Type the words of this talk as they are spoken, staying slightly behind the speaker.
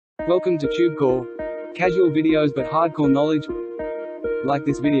Welcome to TubeCore. Casual videos but hardcore knowledge. Like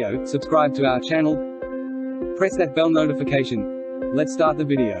this video, subscribe to our channel, press that bell notification. Let's start the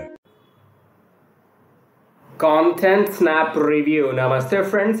video. ContentSnap review. Namaste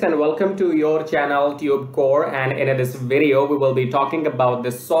friends and welcome to your channel TubeCore, and in this video we will be talking about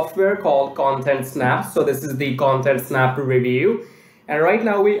this software called ContentSnap. So this is the ContentSnap review, and right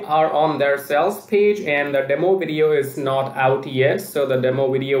now we are on their sales page and the demo video is not out yet. So the demo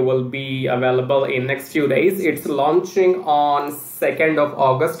video will be available in next few days. It's launching on 2nd of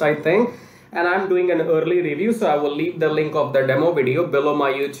August I think, and I'm doing an early review, so I will leave the link of the demo video below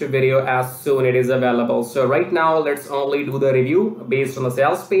my YouTube video as soon it is available. So right now let's only do the review based on the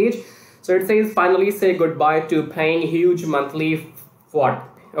sales page. So it says, finally say goodbye to paying huge monthly for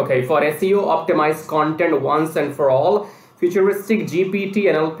SEO optimized content once and for all. Futuristic GPT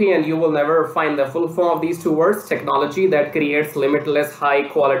NLP, and you will never find the full form of these two words. Technology that creates limitless high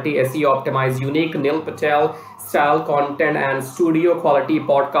quality SEO optimized unique Neil Patel style content and studio quality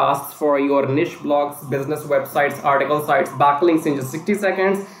podcasts for your niche blogs, business websites, article sites, backlinks in just 60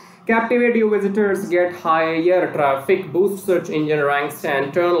 seconds. Captivate your visitors, get higher traffic, boost search engine ranks,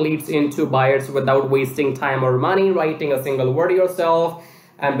 and turn leads into buyers without wasting time or money writing a single word yourself.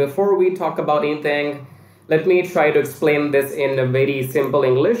 And before we talk about anything, let me try to explain this in a very simple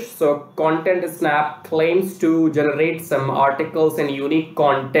English. So ContentSnap claims to generate some articles and unique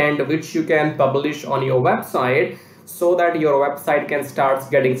content which you can publish on your website so that your website can start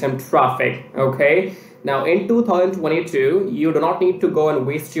getting some traffic. Okay. Now in 2022, you do not need to go and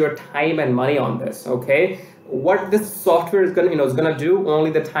waste your time and money on this. Okay. What this software is gonna do,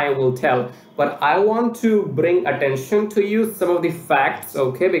 only the time will tell. But I want to bring attention to you some of the facts.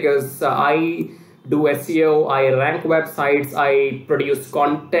 Okay, because I do SEO, I rank websites, I produce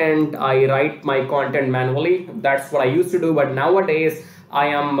content, I write my content manually. That's what I used to do, but nowadays I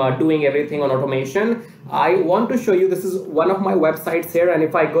am doing everything on automation. I want to show you, this is one of my websites here, and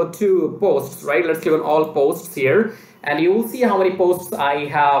if I go to posts, right, let's click on all posts here, and you will see how many posts I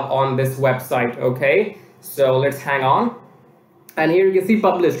have on this website. Okay, so let's hang on, and here you can see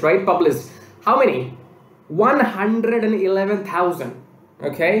published, right? Published, how many? 111,000.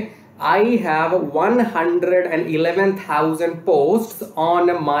 Okay, I have 111,000 posts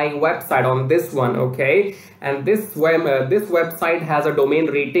on my website, on this one. Okay, and this website has a domain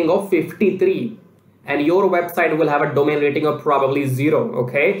rating of 53, and your website will have a domain rating of probably 0.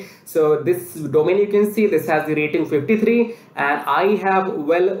 Okay, so this domain, you can see this has the rating 53, and I have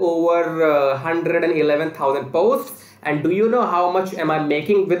well over 111,000 posts. And do you know how much am I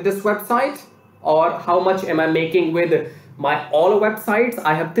making with this website, or how much am I making with my all websites?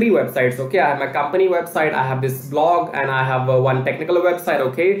 I have 3 websites. Okay, I have my company website, I have this blog, and I have one technical website.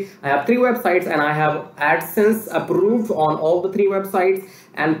 Okay, I have 3 websites, and I have AdSense approved on all the 3 websites,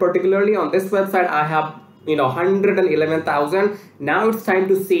 and particularly on this website I have 111,000. Now it's time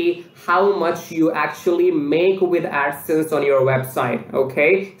to see how much you actually make with AdSense on your website.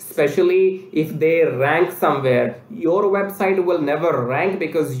 Okay, especially if they rank somewhere. Your website will never rank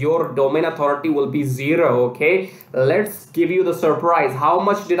because your domain authority will be 0. Okay, let's give you the surprise. How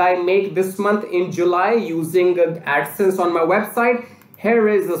much did I make this month in July using AdSense on my website? Here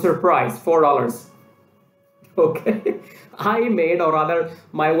is the surprise, $4. Okay, I made, or rather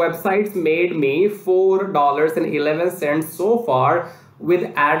my websites made me $4.11 so far with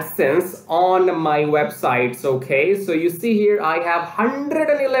AdSense on my websites. Okay, so you see here I have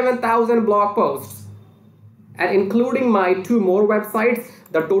 111,000 blog posts, and including my 2 more websites,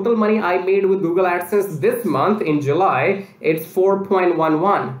 the total money I made with Google AdSense this month in July, it's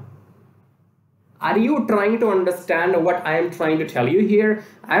 4.11. Are you trying to understand what I am trying to tell you here?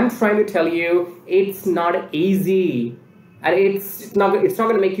 I'm trying to tell you it's not easy, and it's not going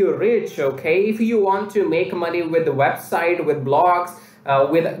to make you rich. Okay, if you want to make money with the website, with blogs,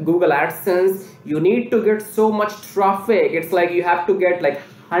 with Google AdSense, you need to get so much traffic. It's like you have to get like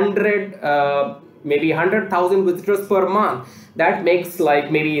 100,000 visitors per month. That makes like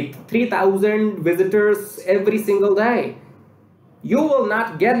maybe 3,000 visitors every single day. You will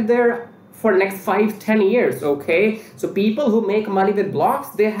not get there for next 5-10 years. Okay, so people who make money with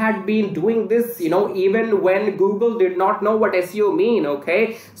blogs, they had been doing this even when Google did not know what SEO mean.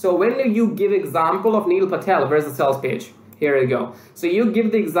 Okay, so when you give example of Neil Patel, where's the sales page? Here you go. So you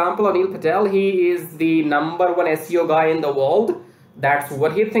give the example of Neil Patel. He is the ¡1 SEO guy in the world. That's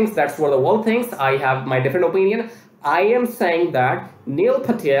what he thinks, that's what the world thinks. I have my different opinion. I am saying that Neil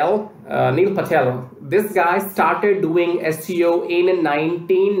Patel, this guy started doing SEO in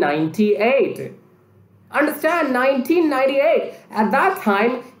 1998. Understand, 1998. At that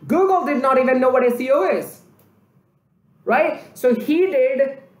time, Google did not even know what SEO is. Right? So he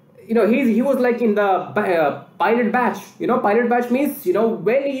did he was like in the pilot batch. Pilot batch means,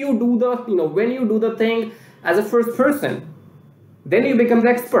 when you do the thing as a first person, then you become the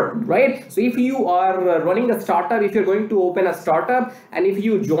expert, right? So if you are running a startup, if you're going to open a startup, and if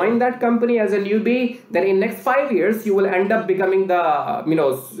you join that company as a newbie, then in next 5 years you will end up becoming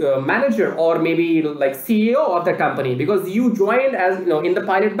the manager or maybe like CEO of the company, because you joined as in the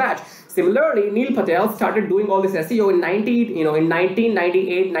pilot batch. Similarly, Neil Patel started doing all this SEO in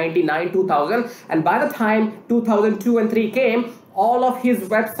 1998, 99, 2000, and by the time 2002 and 3 came, all of his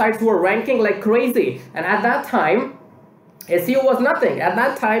websites were ranking like crazy. And at that time, SEO was nothing. At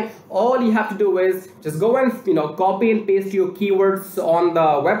that time, all you have to do is just go and copy and paste your keywords on the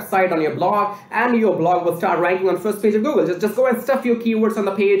website, on your blog, and your blog will start ranking on first page of Google. Just go and stuff your keywords on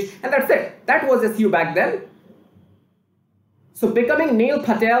the page, and that's it. That was SEO back then. So becoming Neil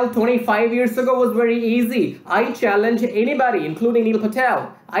Patel 25 years ago was very easy. I challenge anybody, including Neil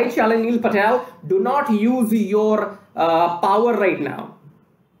Patel. I challenge Neil Patel, do not use your power right now.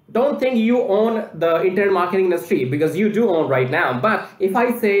 Don't think you own the internet marketing industry, because you do own right now. But if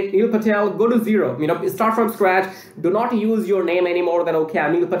I say, Neil Patel, go to zero, start from scratch, do not use your name anymore, then okay,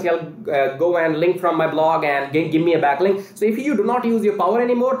 I'm Neil Patel, go and link from my blog and give me a backlink. So if you do not use your power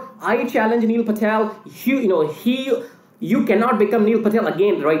anymore, I challenge Neil Patel, you cannot become Neil Patel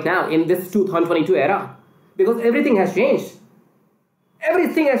again right now in this 2022 era, because everything has changed.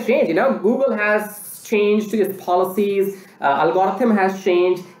 Everything has changed. Google has changed its policies, algorithm has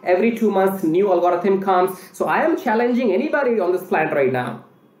changed. Every 2 months new algorithm comes. So I am challenging anybody on this planet right now.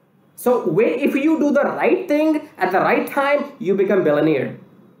 So if you do the right thing at the right time, you become billionaire.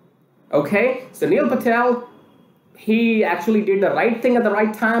 Okay, so Neil Patel, he actually did the right thing at the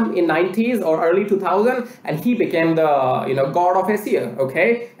right time in 90s or early 2000, and he became the god of SEO.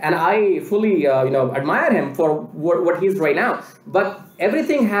 Okay, and I fully admire him for what he's right now. But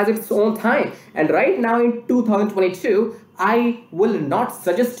everything has its own time, and right now in 2022, I will not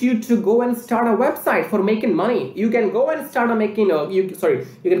suggest you to go and start a website for making money. You can go and start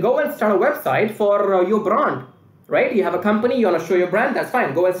you can go and start a website for your brand. Right? You have a company, you want to show your brand, that's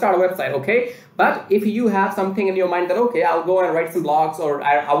fine. Go and start a website, okay? But if you have something in your mind that, okay, I'll go and write some blogs, or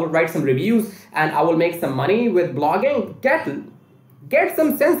I will write some reviews, and I will make some money with blogging, get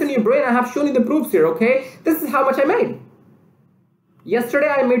some sense in your brain. I have shown you the proofs here, okay? This is how much I made. Yesterday,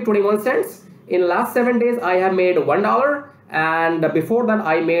 I made 21 cents. In the last 7 days, I have made $1. And before that,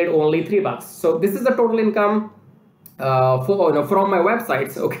 I made only $3. So this is the total income from my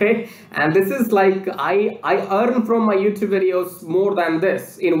websites, okay? And this is like I earn from my YouTube videos more than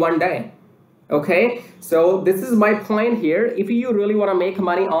this in 1 day. Okay, so this is my point here. If you really want to make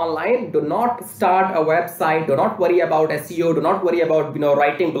money online, do not start a website, do not worry about SEO, do not worry about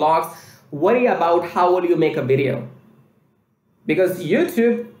writing blogs. Worry about how will you make a video, because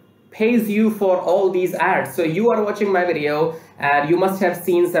YouTube pays you for all these ads. So you are watching my video and you must have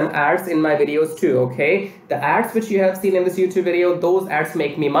seen some ads in my videos too, okay? The ads which you have seen in this YouTube video, those ads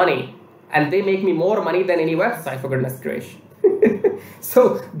make me money, and they make me more money than any website, for goodness gracious.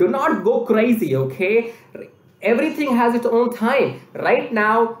 So do not go crazy, okay? Everything has its own time. Right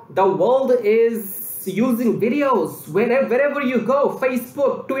now, the world is using videos wherever you go.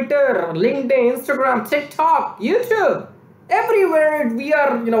 Facebook, Twitter, LinkedIn, Instagram, TikTok, YouTube. Everywhere we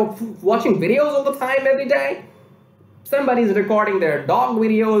are, watching videos all the time, every day. Somebody's recording their dog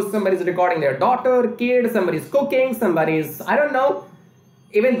videos, somebody's recording their daughter, kid, somebody's cooking, somebody's, I don't know.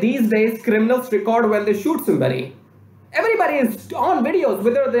 Even these days, criminals record when they shoot somebody. Everybody is on videos,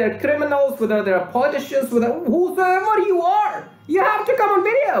 whether they're criminals, whether they're politicians, whether whosoever you are. You have to come on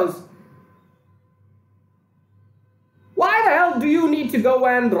videos. Why the hell do you need to go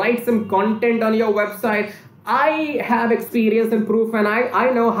and write some content on your website? I have experience and proof, and I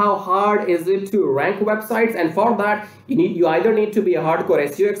know how hard is it to rank websites, and for that you either need to be a hardcore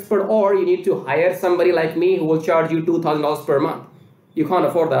SEO expert, or you need to hire somebody like me who will charge you $2,000 per month. You can't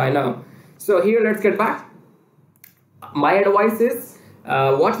afford that, I know. So here, let's get back. My advice is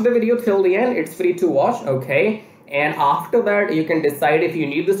watch the video till the end. It's free to watch, okay? And after that, you can decide if you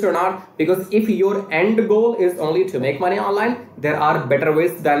need this or not, because if your end goal is only to make money online, there are better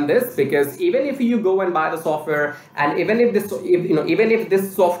ways than this. Because even if you go and buy the software, and even if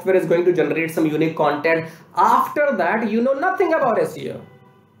this software is going to generate some unique content, after that you know nothing about SEO.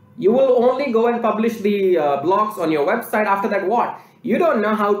 You will only go and publish the blogs on your website. After that, what? You don't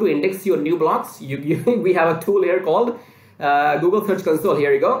know how to index your new blogs. We have a tool here called Google Search Console.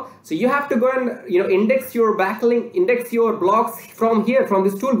 Here you go. So you have to go and index your backlink, index your blogs from here, from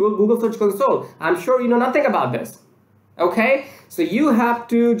this tool, Google Search Console. I'm sure you know nothing about this. Okay, so you have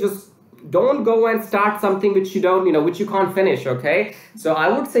to just don't go and start something which you don't, which you can't finish. Okay, so I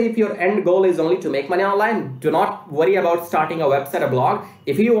would say if your end goal is only to make money online, do not worry about starting a website, a blog.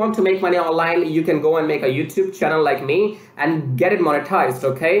 If you want to make money online, you can go and make a YouTube channel like me and get it monetized.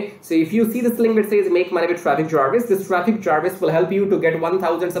 Okay, so if you see this link which says make money with Traffic Jarvis, this Traffic Jarvis will help you to get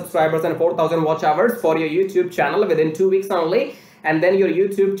 1,000 subscribers and 4,000 watch hours for your YouTube channel within 2 weeks only, and then your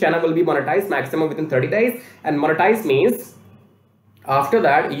YouTube channel will be monetized maximum within 30 days. And monetized means after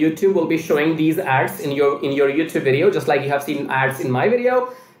that, YouTube will be showing these ads in your YouTube video, just like you have seen ads in my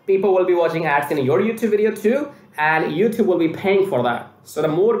video. People will be watching ads in your YouTube video too, and YouTube will be paying for that. So the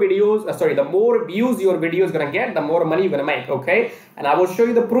more videos, the more views your video is gonna get, the more money you're gonna make. Okay, and I will show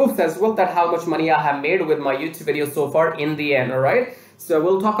you the proofs as well that how much money I have made with my YouTube videos so far in the end. All right. So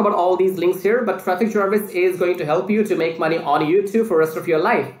we'll talk about all these links here, but Traffic Jarvis is going to help you to make money on YouTube for the rest of your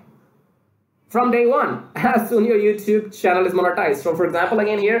life. From day one, as soon your YouTube channel is monetized. So for example,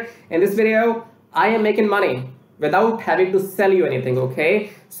 again here in this video, I am making money without having to sell you anything. Okay,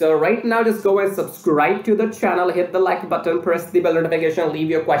 so right now just go and subscribe to the channel, hit the like button, press the bell notification,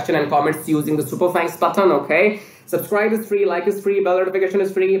 leave your question and comments using the super thanks button. Okay, subscribe is free, like is free, bell notification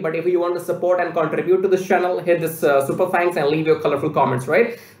is free, but if you want to support and contribute to this channel, hit this super thanks and leave your colorful comments.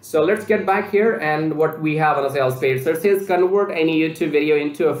 Right, so let's get back here and what we have on the sales page. So it says convert any YouTube video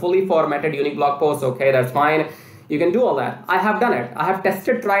into a fully formatted unique blog post. Okay, that's fine. You can do all that. I have done it. I have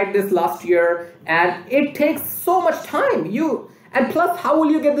tried this last year, and it takes so much time. And plus, how will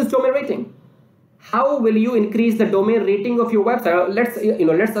you get this domain rating? How will you increase the domain rating of your website?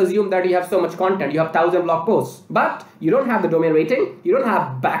 Let's assume that you have so much content. You have 1,000 blog posts, but you don't have the domain rating. You don't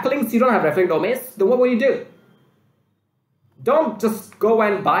have backlinks. You don't have referring domains. Then what will you do? Don't just go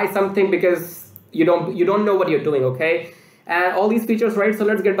and buy something because you don't know what you're doing. Okay. And all these features, right? So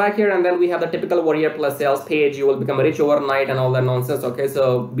let's get back here, and then we have the typical Warrior Plus sales page. You will become rich overnight and all that nonsense. Okay,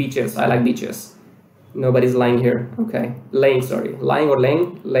 so beaches. I like beaches. Nobody's lying here. Okay, lying or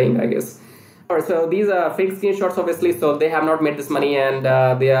laying, I guess. All right, so these are fake screenshots, obviously. So they have not made this money, and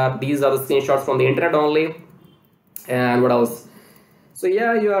these are the screenshots from the internet only. And what else? So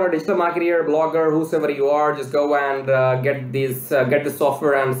yeah, you are a digital marketer, blogger, whosoever you are, just go and get the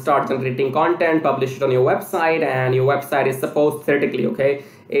software and start generating content, publish it on your website, and your website is supposed, theoretically, okay,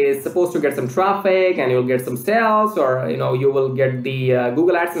 is supposed to get some traffic, and you'll get some sales, or you will get the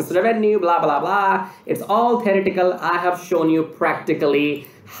Google AdSense revenue, blah blah blah. It's all theoretical. I have shown you practically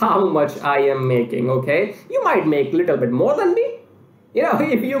how much I am making. Okay, you might make a little bit more than me.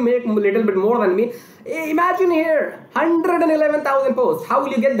 If you make a little bit more than me, imagine here 111,000 posts. How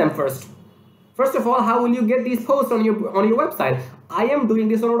will you get them first? First of all, how will you get these posts on your website? I am doing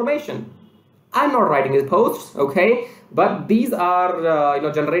this on automation. I'm not writing these posts, okay? But these are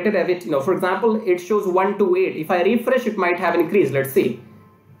generated every, for example, it shows 1 to 8. If I refresh, it might have increased. Let's see.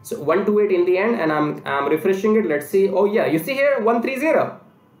 So 1 to 8 in the end, and I'm refreshing it. Let's see. Oh yeah, you see here 130.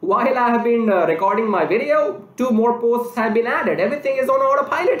 While I have been recording my video, 2 more posts have been added. Everything is on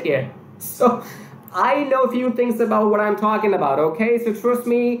autopilot here. So I know a few things about what I'm talking about, okay? So trust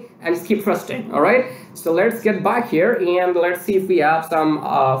me and just keep trusting, all right? So let's get back here and let's see if we have some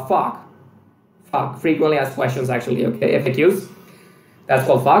frequently asked questions, actually, okay? FAQs. That's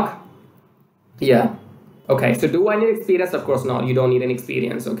called FAQ. Yeah. Okay, so do I need experience? Of course not. You don't need any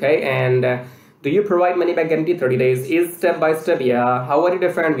experience, okay? And do you provide money back guarantee 30 days? Is step by step? Yeah. How are you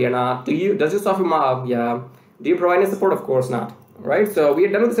different? We are not. Does your software? Yeah. Do you provide any support? Of course not. Right. So we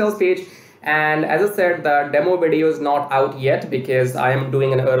are done with the sales page. And as I said, the demo video is not out yet because I am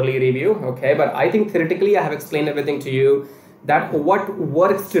doing an early review. Okay. But I think theoretically I have explained everything to you that what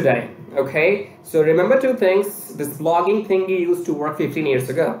works today. Okay. So remember 2 things. This blogging thing used to work 15 years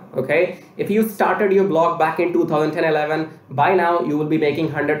ago. Okay. If you started your blog back in 2010-11, by now you will be making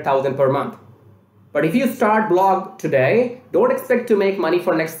 100,000 per month. But if you start blog today, don't expect to make money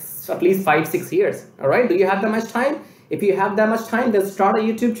for next at least 5-6 years. All right. Do you have that much time? If you have that much time, then start a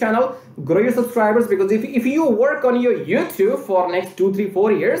YouTube channel, grow your subscribers, because if you work on your YouTube for next 2, 3,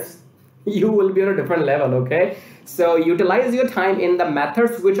 4 years, you will be on a different level. Okay. So utilize your time in the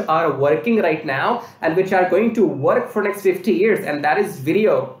methods which are working right now and which are going to work for next 50 years. And that is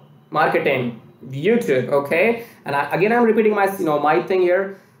video marketing, YouTube. Okay. And again, I'm repeating my thing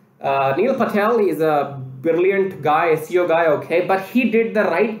here. Neil Patel is a brilliant guy, SEO guy, okay, but he did the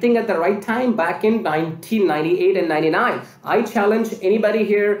right thing at the right time back in 1998 and 99. I challenge anybody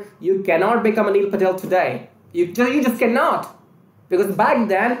here, you cannot become a Neil Patel today. You just cannot. Because back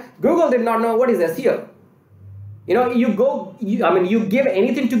then, Google did not know what is SEO. You give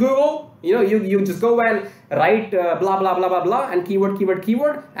anything to Google, you just go and write blah, blah, blah, blah, blah, and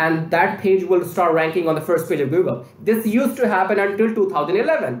keyword, and that page will start ranking on the first page of Google. This used to happen until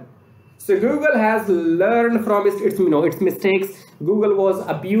 2011. So Google has learned from its mistakes. Google was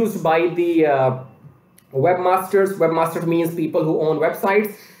abused by the webmasters. Webmasters means people who own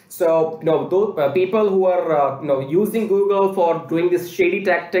websites. So those people who are using Google for doing this shady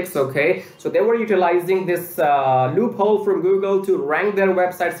tactics. Okay, so they were utilizing this loophole from Google to rank their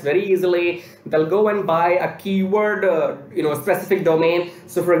websites very easily. They'll go and buy a keyword, specific domain.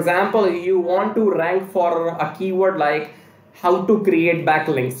 So for example, you want to rank for a keyword like how to create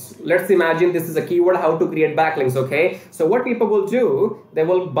backlinks. Let's imagine this is a keyword, how to create backlinks. Okay, so what people will do, they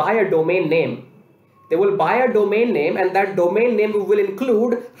will buy a domain name. They will buy a domain name, and that domain name will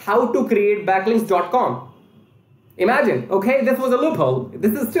include how to create backlinks.com. Imagine, okay, this was a loophole.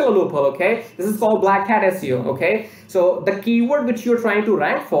 This is still a loophole, okay? This is called black hat SEO, okay? So the keyword which you're trying to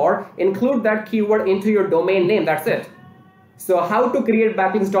rank for, include that keyword into your domain name, that's it. So how to create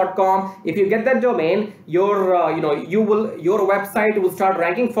backlinks.com, if you get that domain, your website will start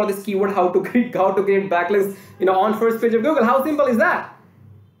ranking for this keyword, how to create backlinks, on first page of Google. How simple is that?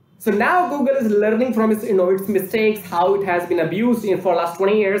 So now Google is learning from its mistakes, how it has been abused for the last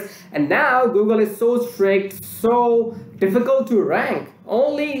 20 years, and now Google is so strict, so difficult to rank.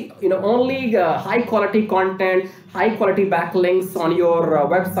 Only high quality content, high quality backlinks on your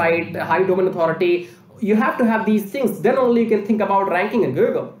website, high domain authority. You have to have these things, then only you can think about ranking in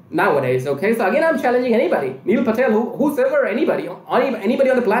Google nowadays. Okay, so again, I'm challenging anybody, Neil Patel, whosoever, anybody on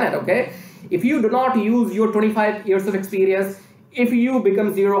the planet. Okay, if you do not use your 25 years of experience, if you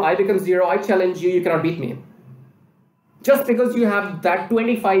become zero, I become zero, I challenge you, you cannot beat me. Just because you have that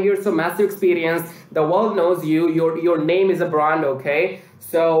 25 years of massive experience, the world knows you, your name is a brand, okay?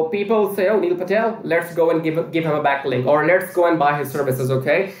 So people say, oh, Neil Patel, let's go and give him a backlink, or let's go and buy his services,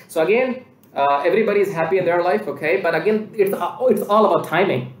 okay? So again, everybody is happy in their life, okay? But again, it's all about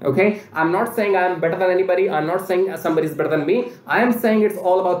timing, okay? I'm not saying I'm better than anybody. I'm not saying somebody's better than me. I am saying it's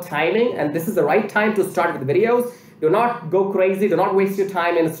all about timing, and this is the right time to start with videos. Do not go crazy. Do not waste your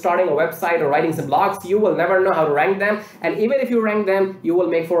time in starting a website or writing some blogs. You will never know how to rank them. And even if you rank them, you will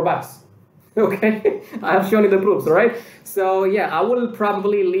make $4. Okay, I have shown you the proofs, all right? So yeah, I will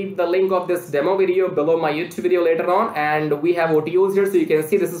probably leave the link of this demo video below my YouTube video later on. And we have OTOs here. So you can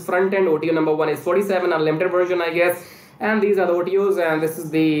see this is front end. OTO number 1 is 47, unlimited version, I guess. And these are the OTOs. And this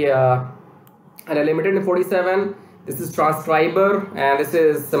is the unlimited 47. This is transcriber. And this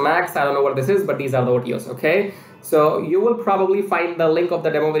is the max. I don't know what this is, but these are the OTOs, okay? So you will probably find the link of the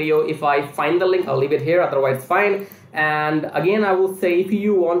demo video. If I find the link, I'll leave it here, otherwise fine. And again, I will say, if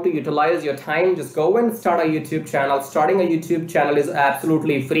you want to utilize your time, just go and start a YouTube channel. Starting a YouTube channel is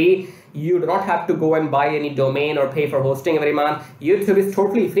absolutely free. You do not have to go and buy any domain or pay for hosting every month. YouTube is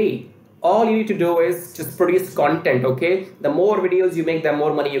totally free. All you need to do is just produce content, okay? The more videos you make, the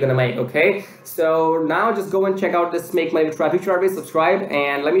more money you're gonna make, okay? So now just go and check out this Make Money with Traffic Jarvis, subscribe,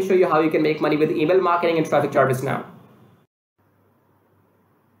 and let me show you how you can make money with email marketing and Traffic Jarvis now.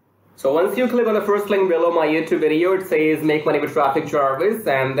 So once you click on the first link below my YouTube video, it says Make Money with Traffic Jarvis,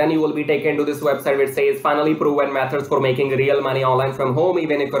 and then you will be taken to this website which says finally proven methods for making real money online from home,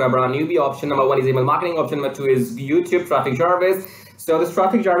 even if you're a brand newbie. Option number 1 is email marketing. Option number 2 is YouTube Traffic Jarvis. So this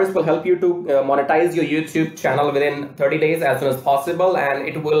Traffic Jarvis will help you to monetize your YouTube channel within 30 days as soon as possible, and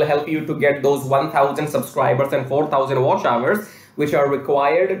it will help you to get those 1,000 subscribers and 4,000 watch hours, which are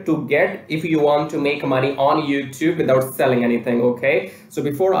required to get if you want to make money on YouTube without selling anything, okay? So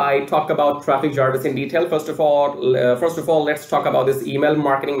before I talk about Traffic Jarvis in detail, first of all, let's talk about this email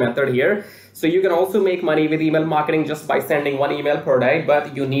marketing method here. So you can also make money with email marketing just by sending 1 email per day,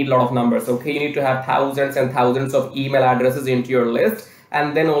 but you need a lot of numbers, okay? You need to have thousands and thousands of email addresses into your list,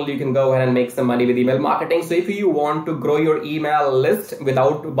 and then only you can go ahead and make some money with email marketing. So if you want to grow your email list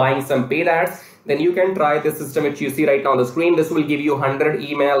without buying some paid ads, then you can try this system which you see right now on the screen. This will give you 100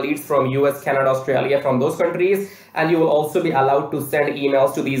 email leads from US, Canada, Australia, from those countries, and you will also be allowed to send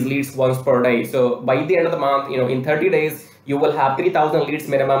emails to these leads once per day. So by the end of the month, in 30 days, you will have 3,000 leads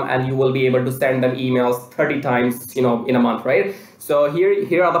minimum, and you will be able to send them emails 30 times, in a month, right? So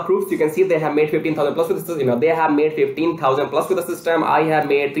here are the proofs. You can see they have made 15,000 plus with the system. They have made 15,000 plus with the system. I have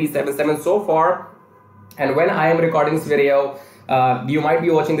made 377 so far. And when I am recording this video, you might be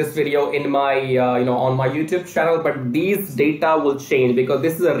watching this video in my on my YouTube channel, but these data will change because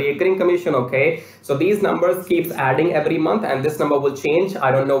this is a recurring commission, okay? So these numbers keeps adding every month, and this number will change.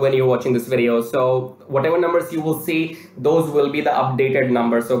 I don't know when you're watching this video, so whatever numbers you will see, those will be the updated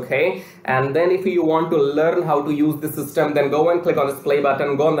numbers, okay? And then if you want to learn how to use the system, then go and click on this play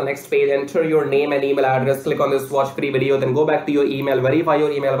button, go on the next page, enter your name and email address, click on this watch free video, then go back to your email, verify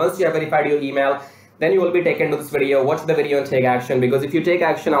your email. Once you have verified your email, then you will be taken to this video. Watch the video and take action, because if you take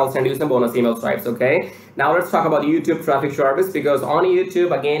action, I'll send you some bonus email stripes. Okay, now let's talk about YouTube traffic jarvis, because on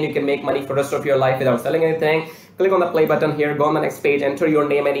YouTube, again, you can make money for the rest of your life without selling anything. Click on the play button here, go on the next page, enter your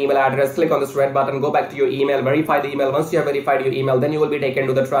name and email address, click on this red button, go back to your email, verify the email. Once you have verified your email, then you will be taken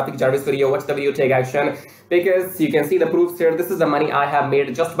to the traffic jarvis video. Watch the video, take action, because you can see the proofs here. This is the money I have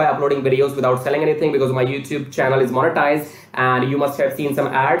made just by uploading videos without selling anything, because my YouTube channel is monetized, and you must have seen some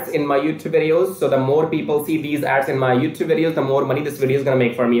ads in my YouTube videos. So the more people see these ads in my YouTube videos, the more money this video is gonna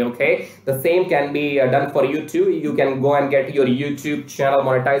make for me. Okay, the same can be done for you too. You can go and get your YouTube channel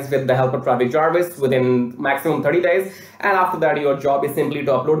monetized with the help of traffic jarvis within maximum 30 days. And after that, your job is simply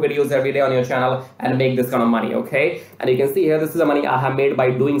to upload videos every day on your channel and make this kind of money. Okay, and you can see here, this is the money I have made by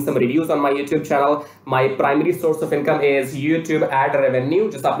doing some reviews on my YouTube channel. My primary source of income is YouTube ad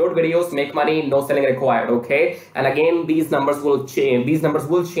revenue. Just upload videos, make money, no selling required. Okay, and again, these numbers will change. These numbers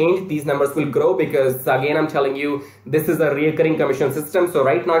will change. These numbers will grow, because again, I'm telling you, this is a recurring commission system. So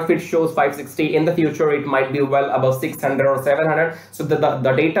right now, if it shows 560, in the future, it might be well above 600 or 700. So the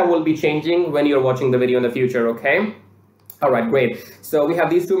data will be changing when you're watching the video in the future. Okay. All right, great. So we have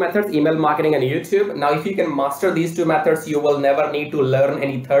these two methods, email marketing and YouTube. Now, if you can master these two methods, you will never need to learn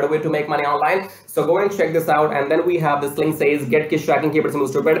any third way to make money online. So go and check this out. And then we have this link says, get kiss tracking, keep it simple,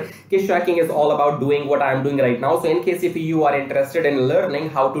 stupid. Kiss tracking is all about doing what I'm doing right now. So in case if you are interested in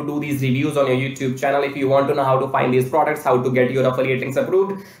learning how to do these reviews on your YouTube channel, if you want to know how to find these products, how to get your affiliate links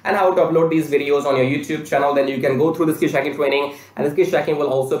approved, and how to upload these videos on your YouTube channel, then you can go through this kiss tracking training. And this kiss tracking will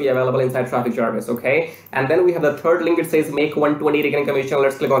also be available inside traffic jarvis. Okay. And then we have the third link. It says make 120 recurring commission.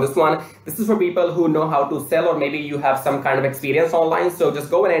 Let's click on this one. This is for people who know how to sell, or maybe you have some kind of experience online. So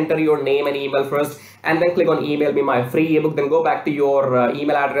just go and enter your name and email first, and then click on email me my free ebook. Then go back to your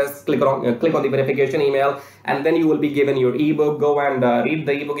email address, click on the verification email, and then you will be given your ebook. Go and read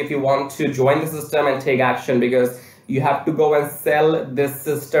the ebook if you want to join the system and take action, because you have to go and sell this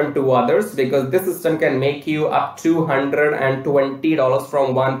system to others, because this system can make you up to $120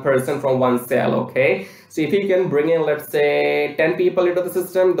 from one person, from one sale. Okay, so if you can bring in, let's say 10 people into the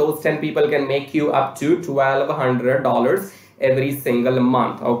system, those 10 people can make you up to $1,200 every single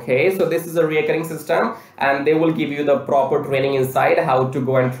month. Okay, so this is a recurring system, and they will give you the proper training inside how to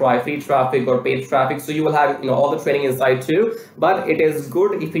go and try free traffic or paid traffic. So you will have all the training inside too, but it is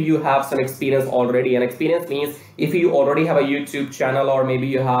good if you have some experience already. And experience means if you already have a YouTube channel, or maybe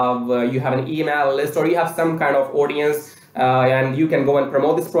you have an email list, or you have some kind of audience, and you can go and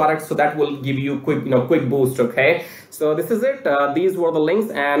promote this product. So that will give you quick boost. Okay, so this is it. These were the links,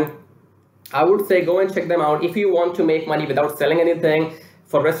 and I would say go and check them out. If you want to make money without selling anything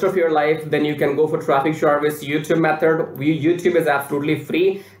for rest of your life, then you can go for traffic jarvis YouTube method. YouTube is absolutely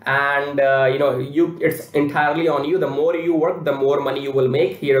free, and it's entirely on you. The more you work, the more money you will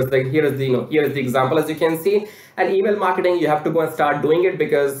make. Here is the example, as you can see. And email marketing, you have to go and start doing it,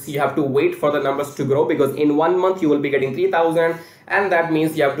 because you have to wait for the numbers to grow, because in 1 month you will be getting 3,000, and that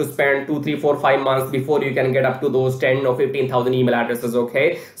means you have to spend 2, 3, 4, 5 months before you can get up to those 10 or 15,000 email addresses.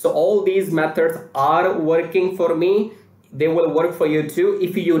 Okay, so all these methods are working for me. They will work for you too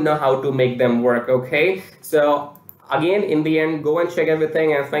if you know how to make them work. Okay, so again, in the end, go and check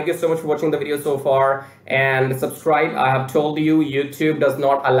everything, and thank you so much for watching the video so far, and subscribe. I have told you, YouTube does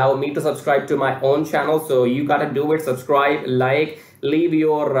not allow me to subscribe to my own channel, so you gotta do it. Subscribe, like, leave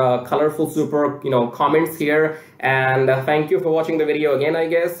your colorful super comments here, and thank you for watching the video again. I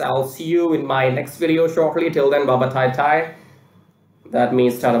guess I'll see you in my next video shortly. Till then, bye bye, tai tai. That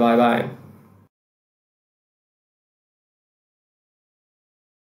means tada, bye bye.